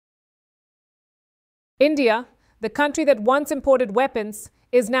India, the country that once imported weapons,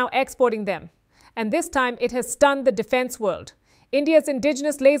 is now exporting them. And this time it has stunned the defense world. India's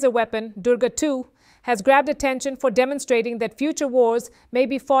indigenous laser weapon, Durga 2, has grabbed attention for demonstrating that future wars may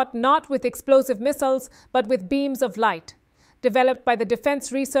be fought not with explosive missiles but with beams of light. Developed by the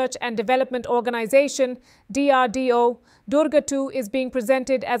Defense Research and Development Organization, DRDO, Durga 2 is being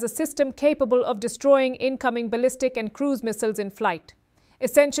presented as a system capable of destroying incoming ballistic and cruise missiles in flight,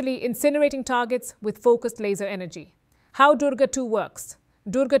 essentially incinerating targets with focused laser energy. How Durga 2 works.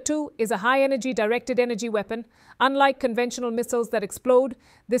 Durga 2 is a high-energy directed energy weapon. Unlike conventional missiles that explode,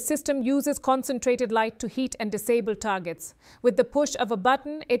 this system uses concentrated light to heat and disable targets. With the push of a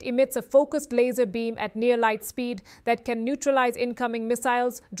button, it emits a focused laser beam at near light speed that can neutralize incoming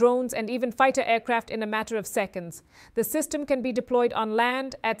missiles, drones, and even fighter aircraft in a matter of seconds. The system can be deployed on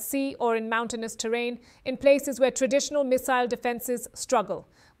land, at sea, or in mountainous terrain, in places where traditional missile defenses struggle.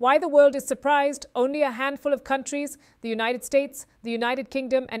 Why the world is surprised? Only a handful of countries, the United States, the United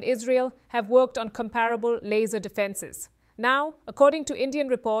Kingdom, and Israel, have worked on comparable laser defenses. Now, according to Indian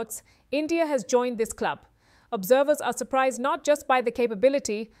reports, India has joined this club. Observers are surprised not just by the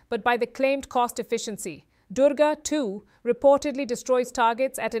capability, but by the claimed cost efficiency. Durga 2 reportedly destroys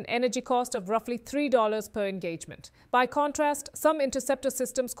targets at an energy cost of roughly $3 per engagement. By contrast, some interceptor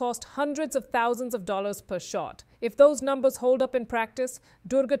systems cost hundreds of thousands of dollars per shot. If those numbers hold up in practice,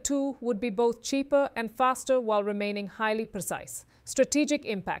 Durga 2 would be both cheaper and faster while remaining highly precise. Strategic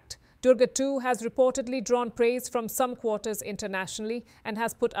impact. Durga 2 has reportedly drawn praise from some quarters internationally and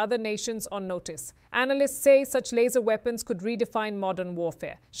has put other nations on notice. Analysts say such laser weapons could redefine modern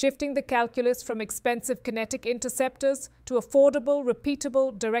warfare, shifting the calculus from expensive kinetic interceptors to affordable,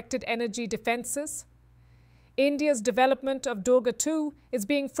 repeatable, directed energy defenses. India's development of Durga 2 is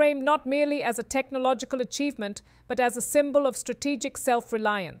being framed not merely as a technological achievement, but as a symbol of strategic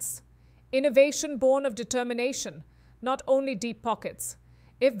self-reliance. Innovation born of determination, not only deep pockets.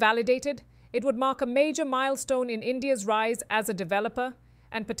 If validated, it would mark a major milestone in India's rise as a developer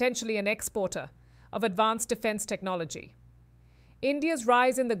and potentially an exporter of advanced defense technology. India's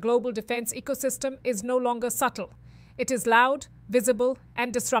rise in the global defense ecosystem is no longer subtle. It is loud, visible,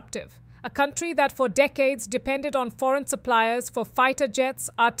 and disruptive. A country that for decades depended on foreign suppliers for fighter jets,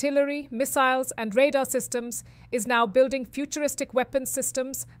 artillery, missiles, and radar systems is now building futuristic weapons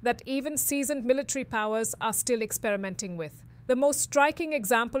systems that even seasoned military powers are still experimenting with. The most striking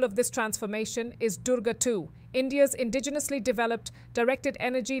example of this transformation is Durga 2, India's indigenously developed directed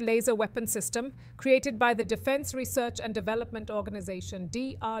energy laser weapon system created by the Defense Research and Development Organization,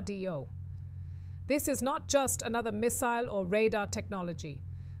 DRDO. This is not just another missile or radar technology.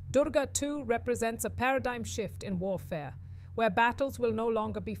 Durga 2 represents a paradigm shift in warfare, where battles will no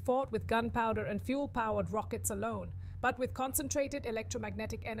longer be fought with gunpowder and fuel-powered rockets alone, but with concentrated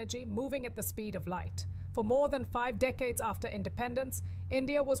electromagnetic energy moving at the speed of light. For more than 5 decades after independence,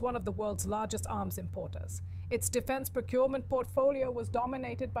 India was one of the world's largest arms importers. Its defense procurement portfolio was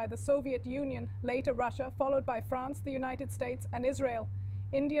dominated by the Soviet Union, later Russia, followed by France, the United States, and Israel.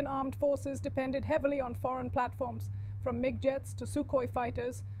 Indian armed forces depended heavily on foreign platforms, from MiG jets to Sukhoi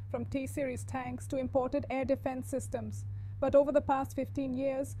fighters, from T-series tanks to imported air defense systems. But over the past 15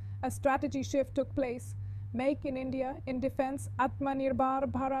 years, a strategy shift took place. Make in India, in defense, Atmanirbhar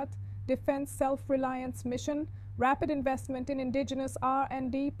Bharat, defense self-reliance mission, rapid investment in indigenous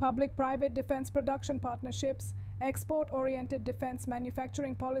R&D, public-private defense production partnerships, export-oriented defense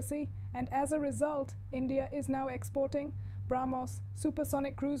manufacturing policy, and as a result, India is now exporting BrahMos,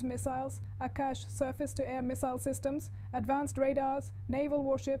 supersonic cruise missiles, Akash surface-to-air missile systems, advanced radars, naval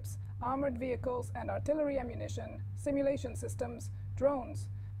warships, armored vehicles and artillery ammunition, simulation systems, drones.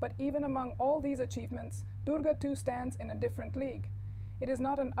 But even among all these achievements, Durga 2 stands in a different league. It is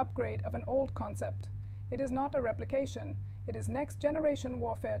not an upgrade of an old concept. It is not a replication. It is next-generation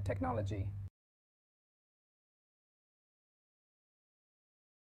warfare technology.